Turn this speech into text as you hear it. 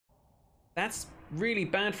That's really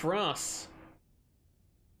bad for us.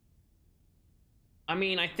 I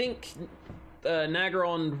mean, I think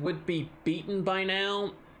Nagaron would be beaten by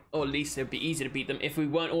now, or at least it'd be easy to beat them if we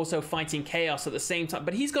weren't also fighting Chaos at the same time.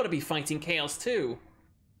 But he's got to be fighting Chaos too,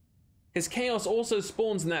 because Chaos also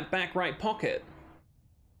spawns in that back right pocket,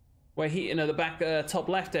 where he, you know, the back top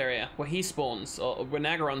left area where he spawns, or where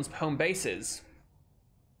Nagaron's home base is.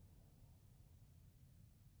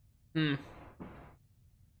 Hmm.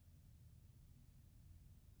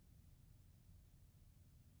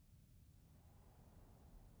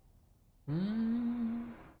 Hmm.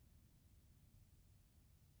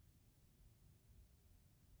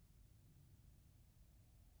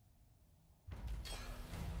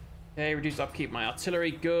 Okay, reduce upkeep my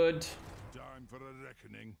artillery, good. Time for a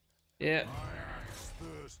reckoning. Yeah. My axe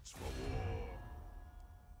thirsts for war.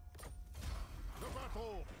 The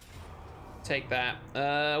battle. Take that.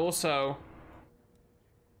 Also,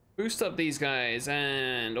 boost up these guys,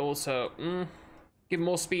 and also give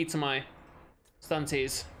more speed to my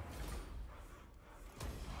stunties.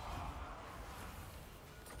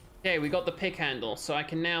 Okay, we got the pick handle, so I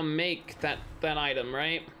can now make that item,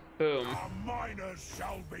 right? Boom. Our miners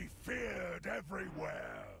shall be feared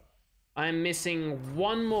everywhere. I'm missing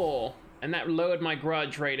one more, and that lowered my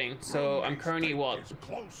grudge rating. So I'm currently what?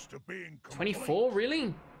 Close to being 24?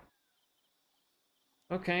 Really?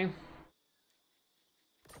 Okay.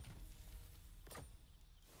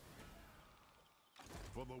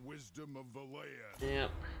 For the wisdom of Valea.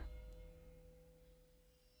 Yep.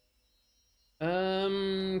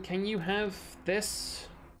 Can you have this?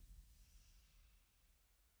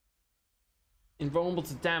 Invulnerable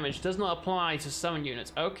to damage, does not apply to summon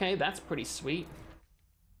units. Okay, that's pretty sweet.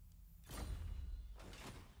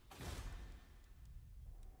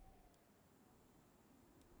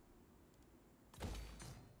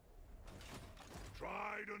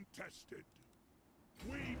 Tried and tested.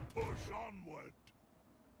 We push onward.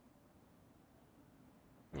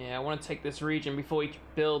 Yeah, I want to take this region before he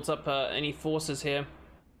builds up any forces here.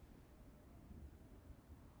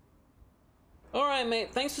 Alright,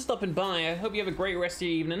 mate. Thanks for stopping by. I hope you have a great rest of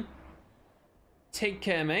your evening. Take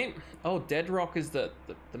care, mate. Oh, Dead Rock is the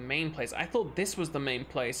main place. I thought this was the main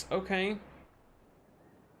place. Okay.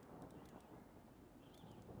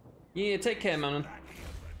 Yeah, take care, man.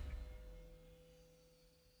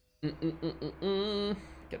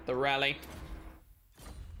 Get the rally.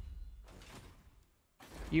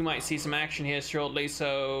 You might see some action here shortly,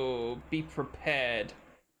 so be prepared.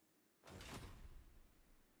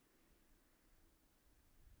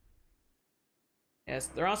 Yes,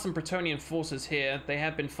 there are some Bretonnian forces here. They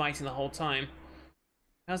have been fighting the whole time.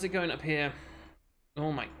 How's it going up here?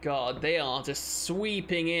 Oh my god, they are just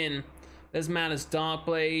sweeping in. There's Malus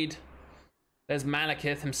Darkblade. There's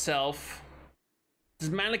Malekith himself. Does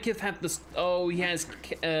Malekith have this? Oh, he has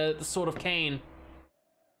the Sword of Cain.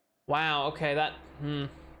 Wow, okay,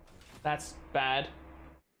 that's bad.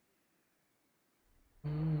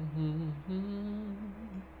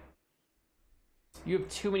 You have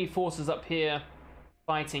too many forces up here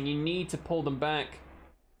fighting. You need to pull them back.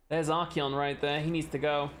 There's Archeon right there. He needs to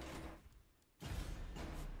go.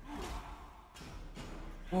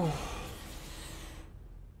 Oh.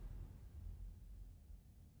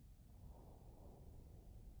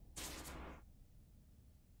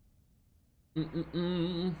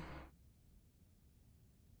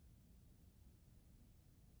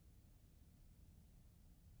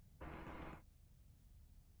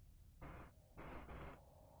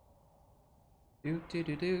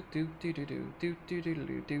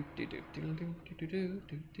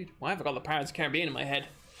 Why have I got the Pirates of the Caribbean in my head?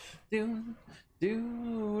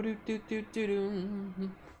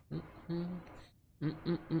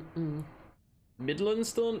 Midland's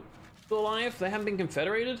still alive? They haven't been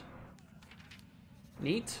confederated?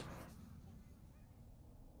 Neat.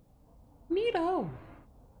 Neato.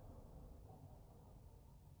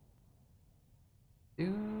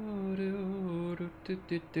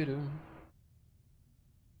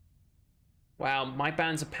 Wow, my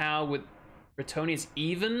balance of power with Bretonnia is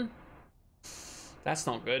even? That's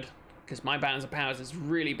not good, because my balance of powers is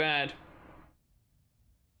really bad.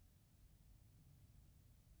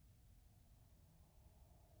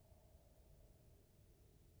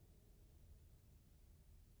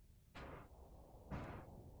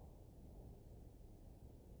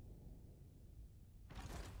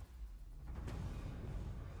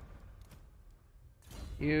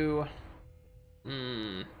 You...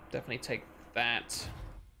 definitely take that.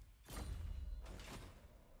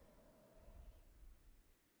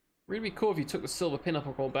 Really be cool if you took the silver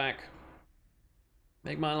pinnacle back.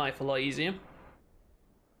 Make my life a lot easier.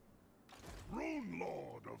 Rune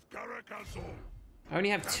Lord I only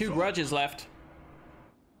have 2 grudges left.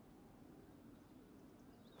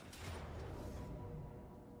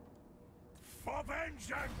 For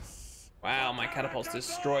vengeance! Wow, my catapults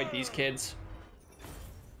destroyed these kids.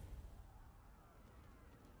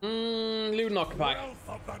 Loot and occupy. Wealth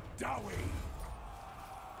of the Dowie!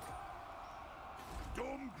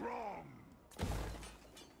 Dumgrong!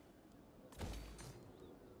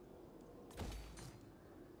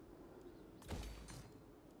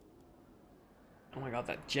 Oh my god,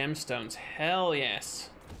 that gemstones. Hell yes.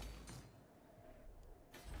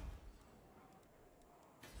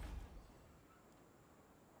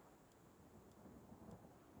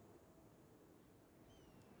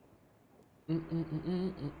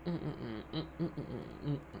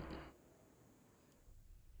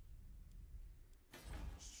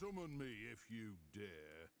 Summon me if you dare.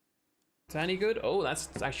 Is that any good? Oh, that's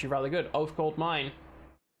actually rather good. Oath Gold Mine.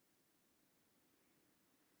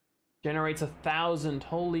 Generates 1,000.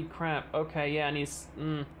 Holy crap. Okay, yeah, I need...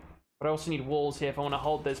 But I also need walls here if I want to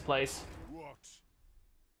hold this place. What?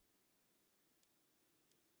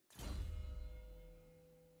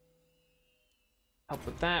 Help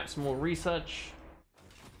with that. Some more research.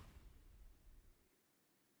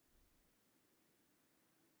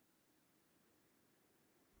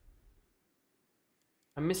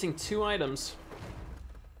 I'm missing 2 items.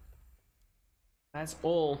 That's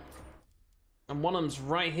all. And one of them's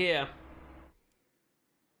right here.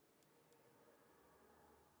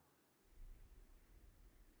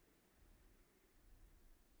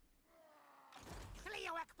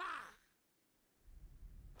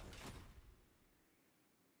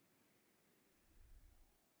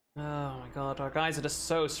 Oh my god, our guys are just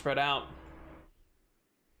so spread out.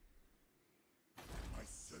 My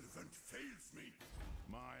servant fails me.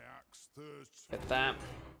 My axe thirsts. Get that.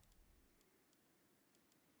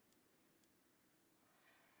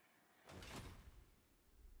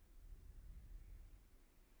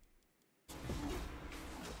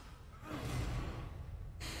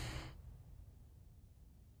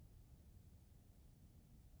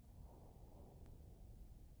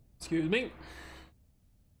 Excuse me.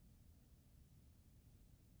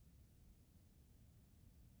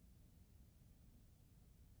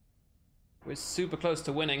 We're super close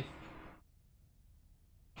to winning.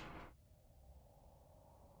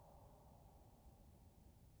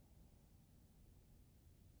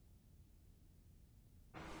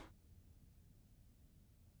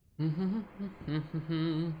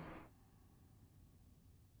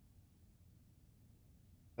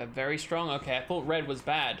 They're very strong. Okay, I thought red was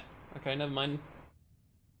bad. Okay, never mind.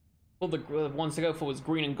 Well, the ones to go for was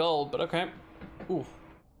green and gold, but okay. Ooh.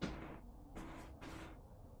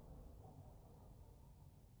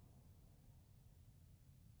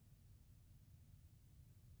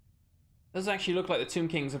 Does actually look like the Tomb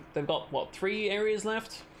Kings. They've got what, 3 areas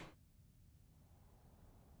left?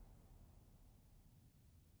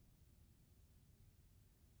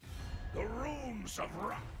 The runes of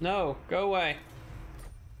No, go away.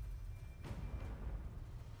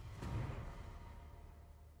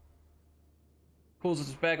 Pools of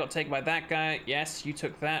Despair got taken by that guy. Yes, you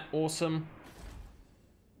took that. Awesome.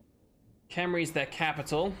 Khemri's their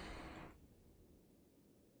capital.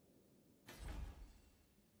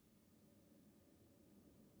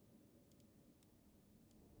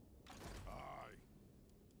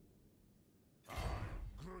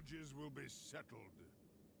 grudges will be settled.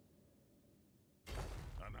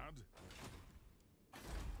 Anad?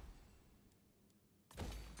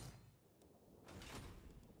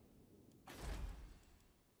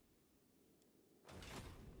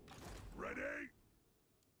 Ready?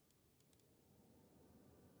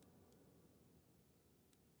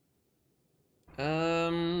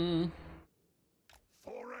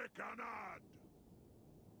 Thorek Anad.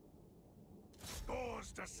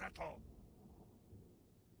 Scores to settle.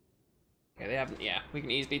 Okay, they haven't. Yeah, we can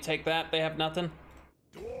easily take that. They have nothing.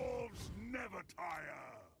 Dwarves never tire.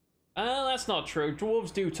 That's not true.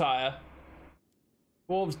 Dwarves do tire.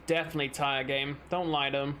 Dwarves definitely tire, game. Don't lie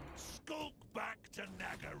to them. Skulk back to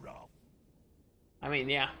Nagaroth. I mean,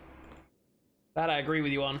 yeah. That I agree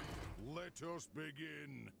with you on. Let us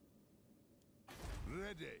begin.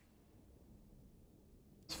 Ready.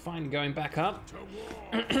 It's fine going back up. To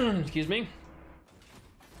war. Excuse me.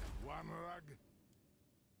 Wamrag.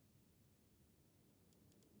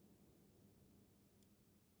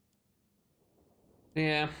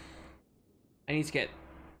 Yeah. I need to get...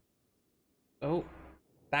 Oh.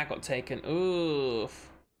 That got taken. Oof.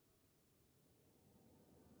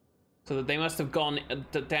 So that they must have gone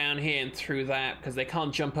down here and through that, because they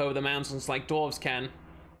can't jump over the mountains like dwarves can.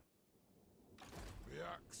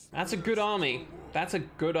 That's a good army. That's a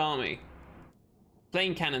good army.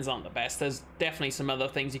 Flame cannons aren't the best. There's definitely some other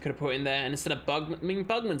things you could have put in there. And instead of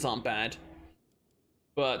bugmans aren't bad.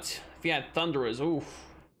 But if you had thunderers, oof,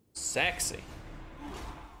 sexy.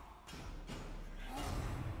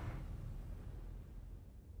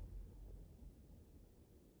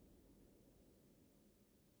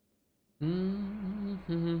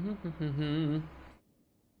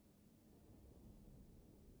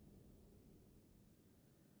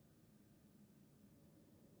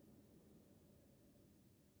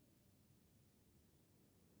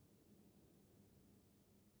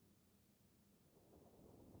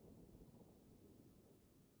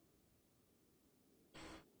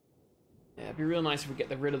 Yeah, it'd be real nice if we get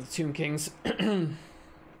rid of the Tomb Kings. That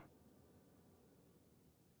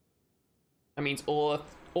means all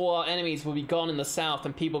our enemies will be gone in the south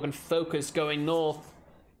and people can focus going north.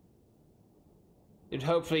 It'd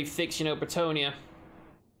hopefully fix, you know, Bretonia.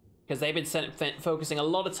 Because they've been focusing a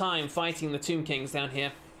lot of time fighting the Tomb Kings down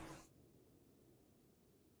here.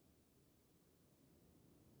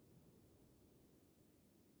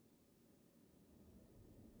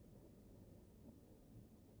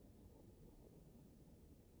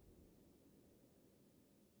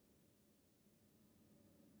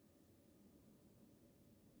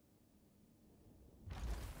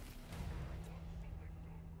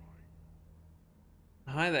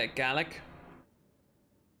 Hi there, Gallic.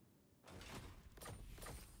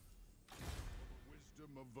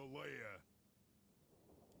 Wisdom of Valea.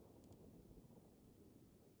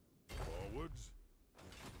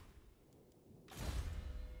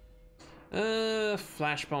 Forwards.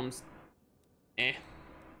 Flash bombs. Eh.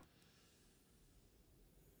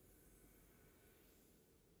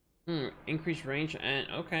 Increased range and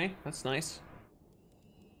okay, that's nice.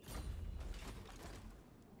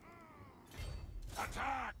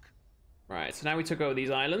 Attack! Right, so now we took over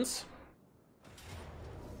these islands.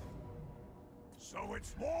 So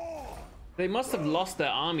it's war! They must have lost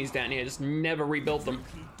their armies down here, just never rebuilt them.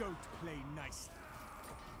 Don't play nice.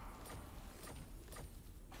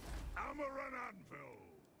 Hammer and anvil!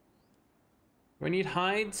 We need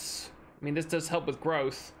hides. I mean, this does help with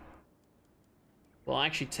growth. We'll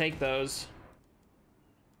actually take those.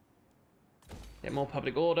 Get more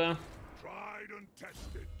public order. Tried and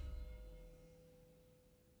tested.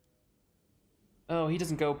 Oh, he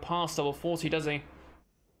doesn't go past level 40, does he?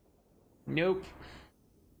 Nope.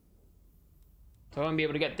 So I won't be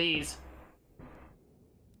able to get these.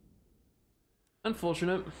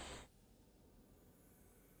 Unfortunate.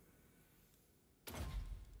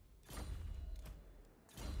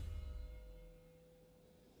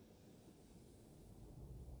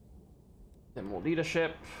 Then more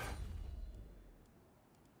leadership.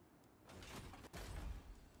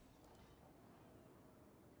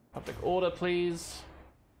 Public order, please.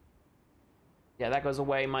 Yeah, that goes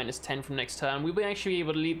away, -10 from next turn. We'll be actually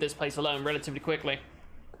able to leave this place alone relatively quickly.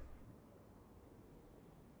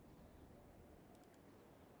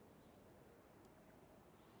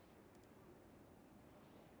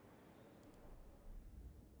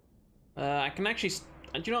 I can actually...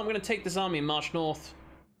 Do you know what? I'm going to take this army and march north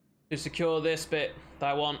to secure this bit that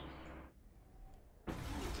I want.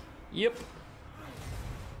 Yep.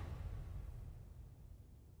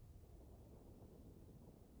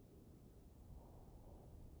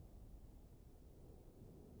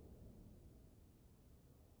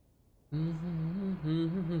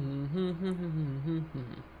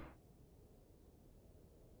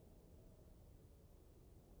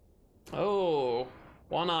 Oh,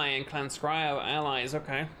 One Eye and Clan Scryer allies,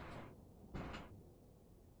 okay.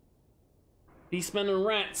 Beastmen and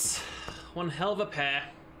rats, one hell of a pair.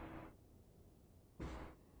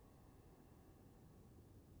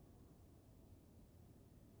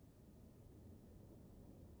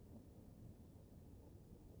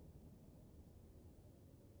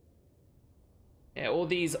 Yeah, all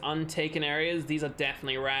these untaken areas, these are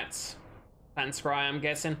definitely rats. Clan Scryer, I'm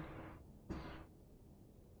guessing.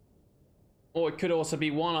 Or it could also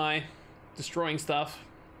be One Eye destroying stuff,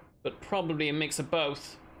 but probably a mix of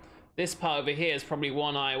both. This part over here is probably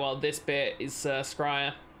One Eye, while this bit is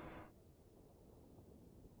Scryer.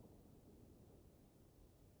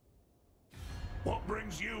 What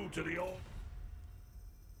brings you to the old?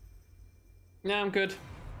 Nah, I'm good.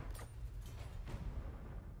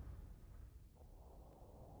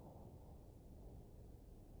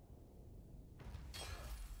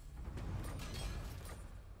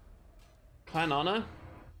 Clan Honor?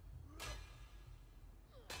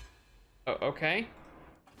 Oh, okay.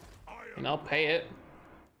 And I'll pay it.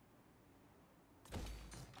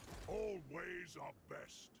 All ways are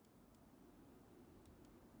best.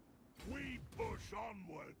 We push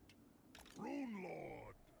onward. Rune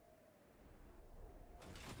Lord.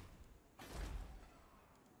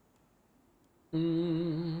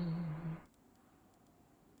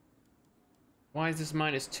 Why is this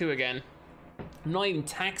 -2 again? I'm not even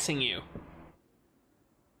taxing you.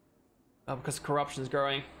 Oh, because corruption's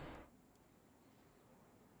growing.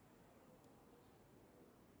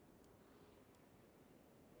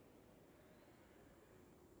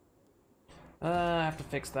 I have to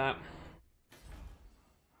fix that.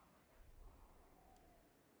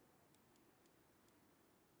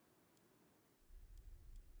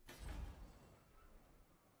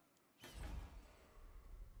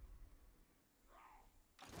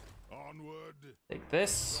 Onward. Take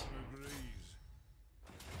this. Agrees.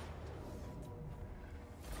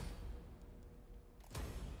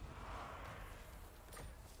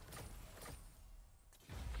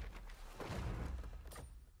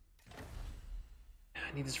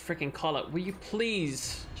 I need this freaking collar. Will you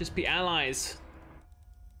please just be allies?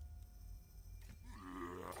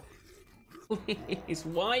 Please,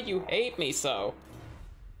 why do you hate me so?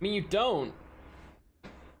 I mean, you don't.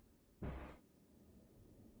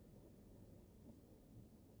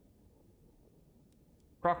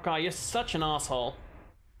 Crocodile, you're such an asshole.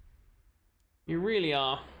 You really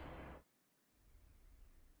are.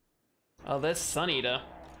 Oh, there's Sun Eater.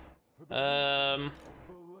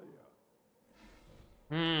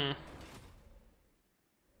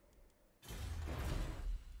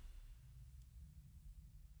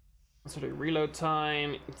 Sort of reload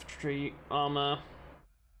time, infantry armor.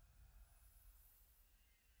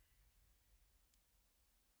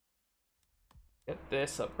 Get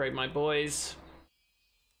this, upgrade my boys.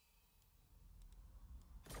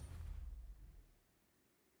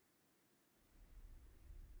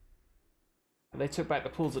 They took back the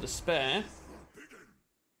Pools of Despair.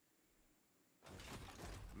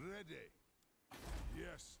 Ready.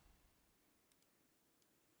 Yes.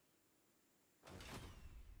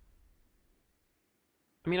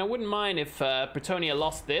 I mean, I wouldn't mind if Bretonia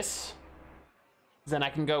lost this. Then I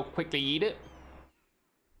can go quickly eat it.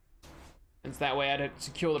 It's that way I'd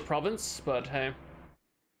secure the province, but hey.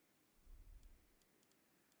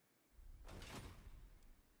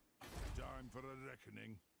 Time for a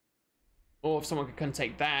reckoning. Or if someone could come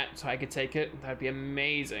take that, so I could take it, that'd be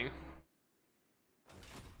amazing.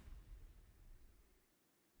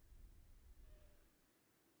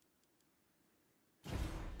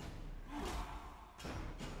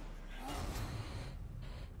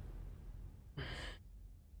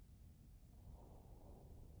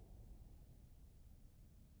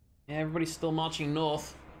 Yeah, everybody's still marching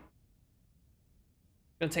north.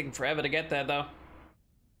 Gonna take them forever to get there, though.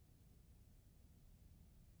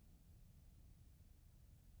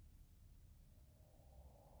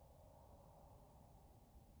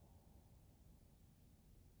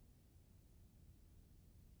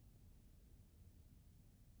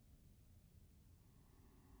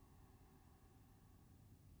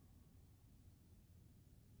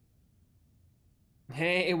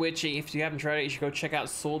 Hey, Witchy, if you haven't tried it, you should go check out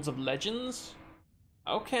Swords of Legends.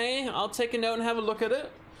 Okay, I'll take a note and have a look at it.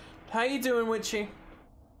 How you doing, Witchy?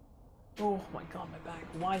 Oh my god, my back.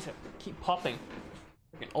 Why does it keep popping?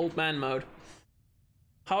 Freaking old man mode.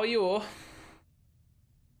 How are you?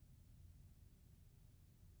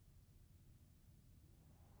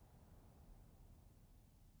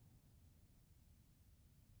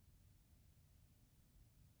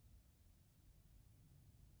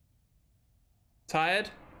 Tired?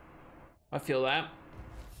 I feel that.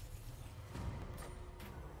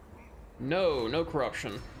 No, no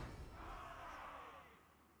corruption.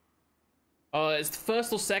 Oh, it's the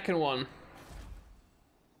first or second one.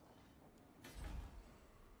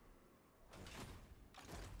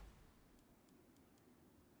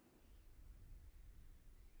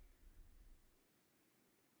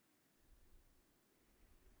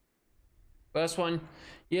 First one.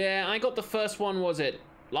 Yeah, I got the first one, was it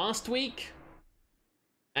last week?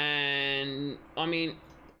 And I mean,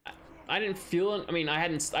 I didn't feel it. I mean, I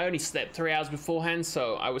only slept 3 hours beforehand,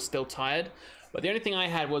 so I was still tired. But the only thing I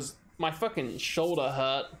had was my fucking shoulder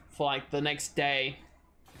hurt for like the next day.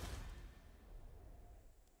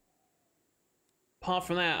 Apart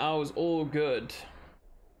from that, I was all good.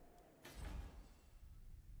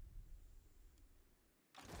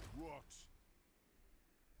 What?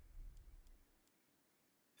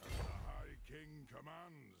 As the High King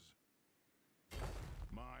commands.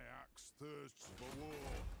 My axe thirsts for war.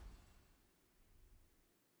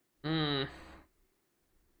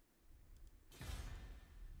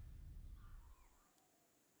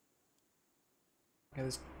 Okay,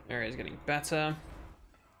 this area is getting better.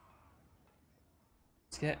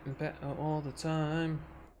 It's getting better all the time.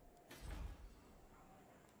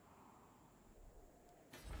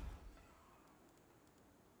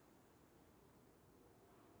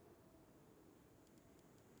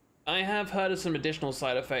 I have heard of some additional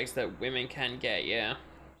side effects that women can get, yeah.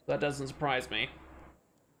 That doesn't surprise me.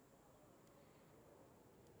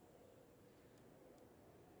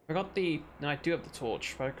 I got the... No, I do have the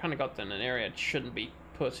torch, but I kind of got that in an area I shouldn't be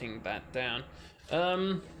putting that down.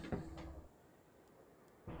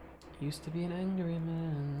 Used to be an angry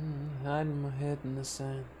man, hiding my head in the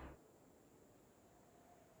sand.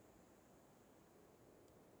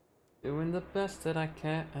 Doing the best that I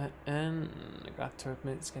can, and I got to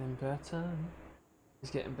admit it's getting better. It's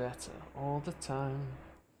getting better all the time.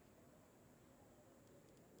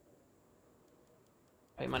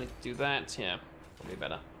 I might need to do that, yeah, probably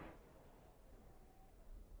better.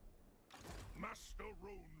 Master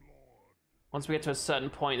Rune Lord. Once we get to a certain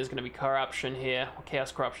point, there's going to be corruption here, or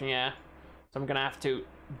chaos corruption, yeah. So I'm going to have to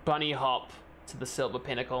bunny hop to the Silver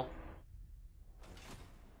Pinnacle.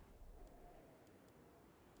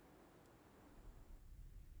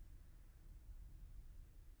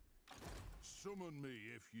 Summon me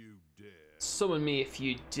if you dare. Summon me if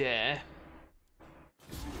you dare.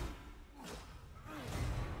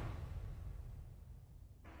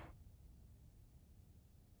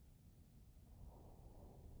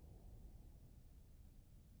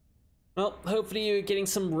 Well, hopefully you're getting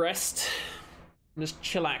some rest. Just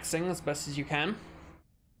chillaxing as best as you can. I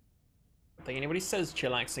don't think anybody says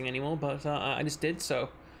chillaxing anymore, but I just did, so.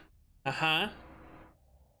 Aha.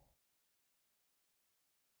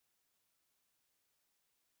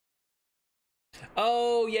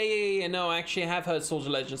 Oh, yeah. No, I actually have heard Soldier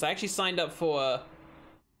Legends. I actually signed up for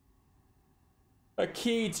a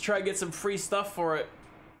key to try and get some free stuff for it.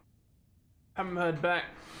 Haven't heard back.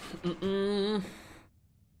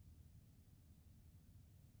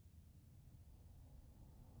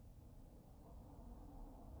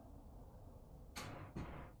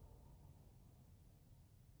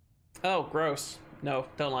 Oh, gross. No,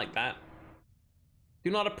 don't like that. Do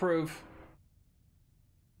not approve.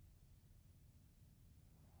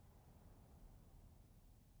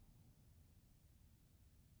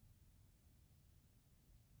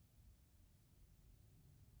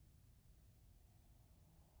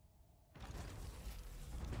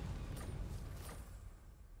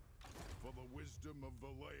 For the wisdom of the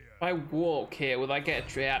layer. If I walk here, will I get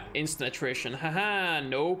instant attrition? Haha,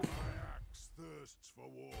 nope. My axe thirsts for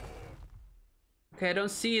war. Okay, I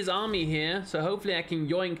don't see his army here, so hopefully I can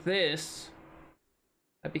yoink this.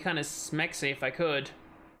 That'd be kind of smexy if I could.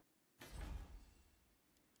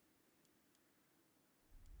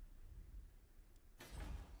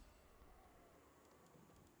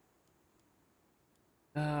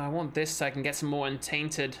 I want this so I can get some more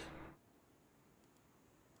untainted.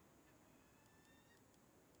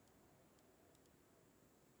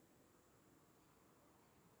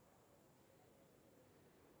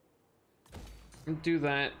 Do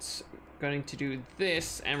that. Going to do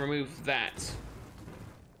this and remove that. Is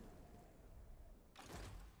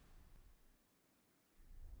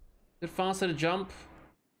it faster to jump?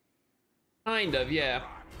 Kind of, yeah.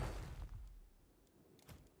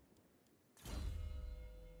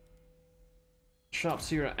 Sharp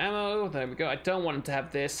zero ammo. There we go. I don't want him to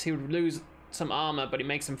have this. He would lose some armor, but it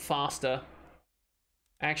makes him faster.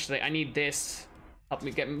 Actually, I need this. Help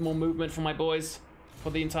me get more movement for my boys. For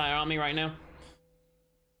the entire army right now.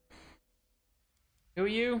 Who are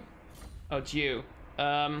you? Oh, it's you.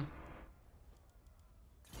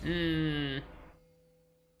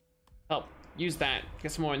 Help. Use that.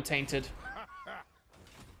 Get some more untainted.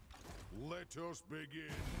 Let us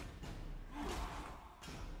begin.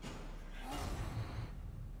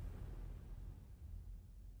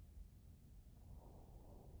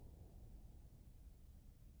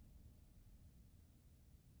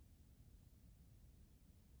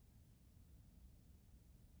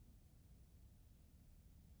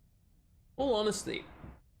 All honesty,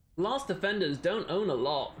 Last Defenders don't own a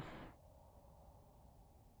lot.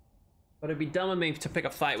 But it'd be dumb of me to pick a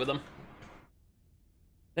fight with them.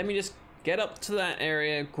 Let me just get up to that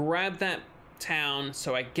area, grab that town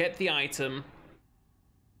so I get the item,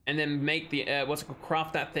 and then make the,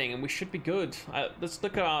 craft that thing, and we should be good. Let's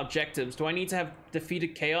look at our objectives. Do I need to have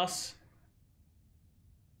defeated chaos?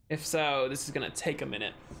 If so, this is gonna take a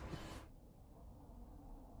minute.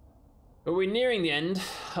 But we're nearing the end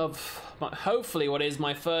of hopefully what is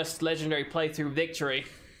my first legendary playthrough victory.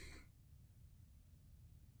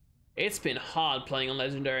 It's been hard playing on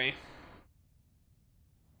legendary.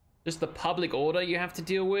 Just the public order you have to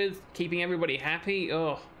deal with, keeping everybody happy,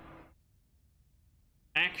 oh.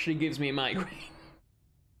 Actually gives me a migraine.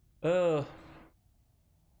 Ugh.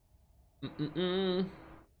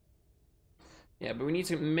 Yeah, but we need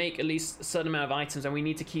to make at least a certain amount of items, and we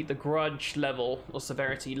need to keep the grudge level or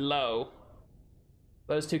severity low.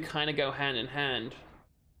 Those two kind of go hand in hand.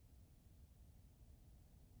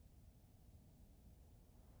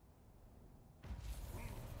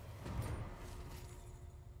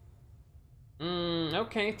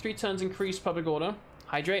 Okay, 3 turns increased public order.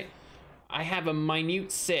 Hydrate. I have a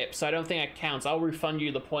minute sip, so I don't think that counts. I'll refund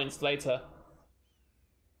you the points later.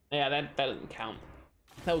 Yeah, that doesn't count.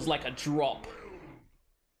 That was like a drop.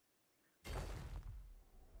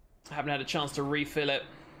 I haven't had a chance to refill it.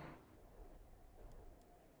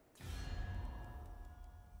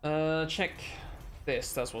 Check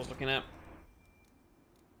this. That's what I was looking at.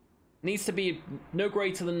 Needs to be no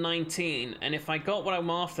greater than 19, and if I got what I'm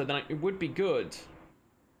after, then it would be good.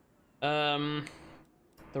 The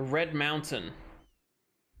Red Mountain.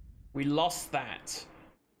 We lost that.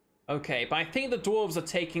 Okay, but I think the dwarves are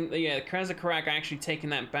taking, yeah, the Krasakarak are actually taking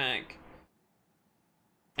that back.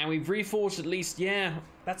 And we've reforged at least, yeah,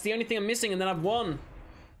 that's the only thing I'm missing, and then I've won.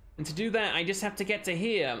 And to do that, I just have to get to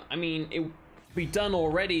here. I mean, it would be done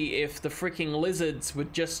already if the freaking lizards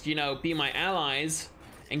would just, you know, be my allies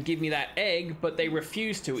and give me that egg, but they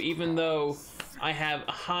refuse to, even though I have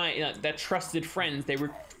a high, they're trusted friends, they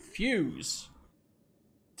refuse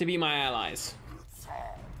to be my allies.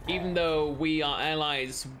 Even though we are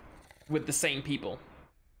allies with the same people.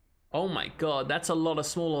 Oh my god, that's a lot of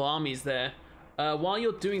smaller armies there. While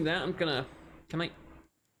you're doing that, I'm gonna... Can I...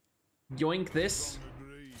 yoink this?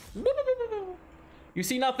 You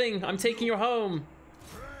see nothing! I'm taking your home!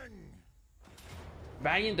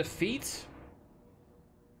 Valiant defeat?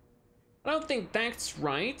 I don't think that's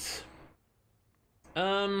right.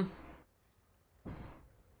 Can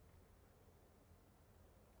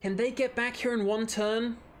they get back here in 1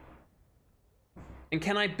 turn? And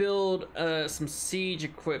can I build some siege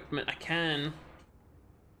equipment? I can.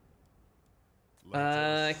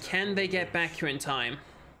 Can they get back here in time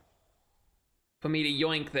for me to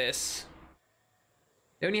yoink this?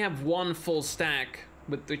 They only have 1 full stack,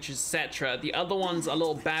 which is Cetra. The other ones are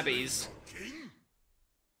little babbies.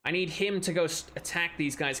 I need him to go attack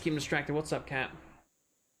these guys, keep them distracted. What's up, Cap?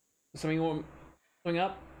 Something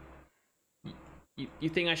up? You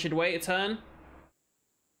think I should wait a turn?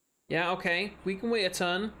 Yeah, okay. We can wait a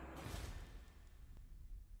turn.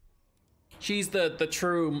 She's the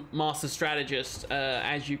true master strategist,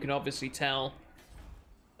 as you can obviously tell.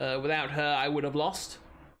 Without her, I would have lost.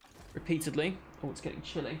 Repeatedly. Oh, it's getting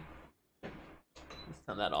chilly. Let's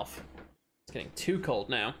turn that off. It's getting too cold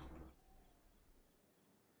now.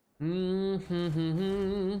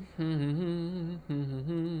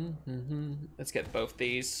 Let's get both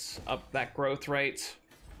these up that growth rate.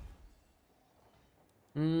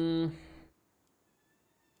 Yeah,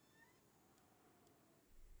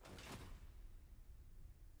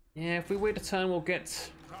 if we wait a turn, we'll get...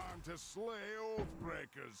 Time to slay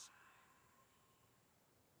oathbreakers.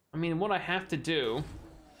 I mean, what I have to do...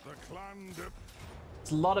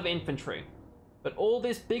 It's a lot of infantry. But all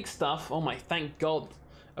this big stuff... Oh my, thank God.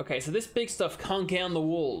 Okay, so this big stuff can't get on the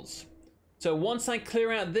walls. So once I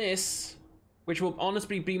clear out this, which will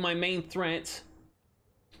honestly be my main threat,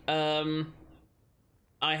 I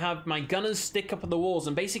have my gunners stick up on the walls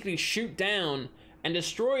and basically shoot down and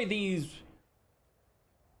destroy these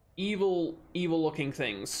evil looking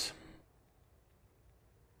things.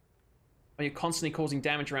 When you're constantly causing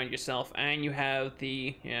damage around yourself, and you have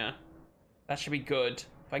the, yeah, that should be good.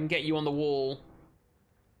 If I can get you on the wall,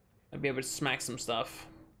 I'll be able to smack some stuff.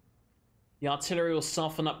 The artillery will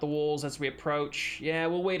soften up the walls as we approach. Yeah,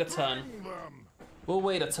 we'll wait a turn. We'll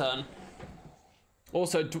wait a turn.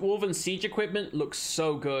 Also, Dwarven siege equipment looks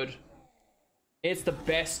so good. It's the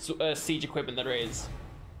best siege equipment there is.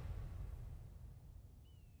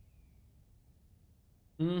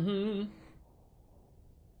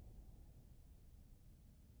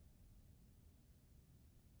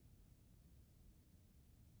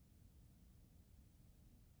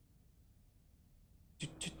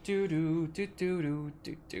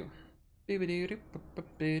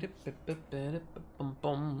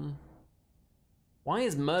 Why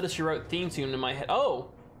is Murder She Wrote theme tune in my head?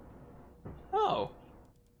 Oh!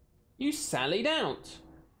 You sallied out!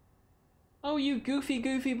 Oh, you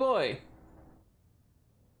goofy boy!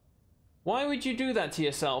 Why would you do that to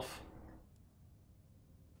yourself?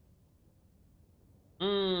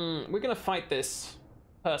 We're gonna fight this,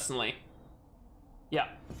 personally. Yeah.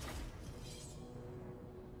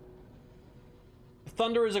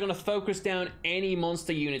 Thunderers are going to focus down any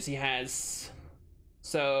monster units he has.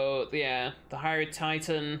 So, yeah, the Hybrid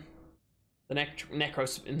Titan, the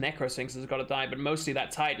Necrosphinx has got to die, but mostly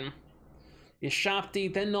that Titan. The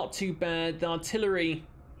Sharpty, they're not too bad. The artillery,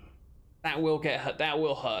 that will get hurt. That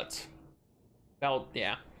will hurt. Well,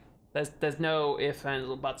 yeah. There's no ifs, ands,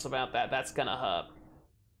 or buts about that. That's going to hurt.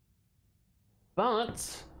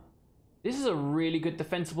 But this is a really good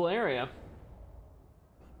defensible area.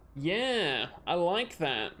 Yeah, I like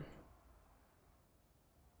that.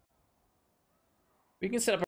 We can set up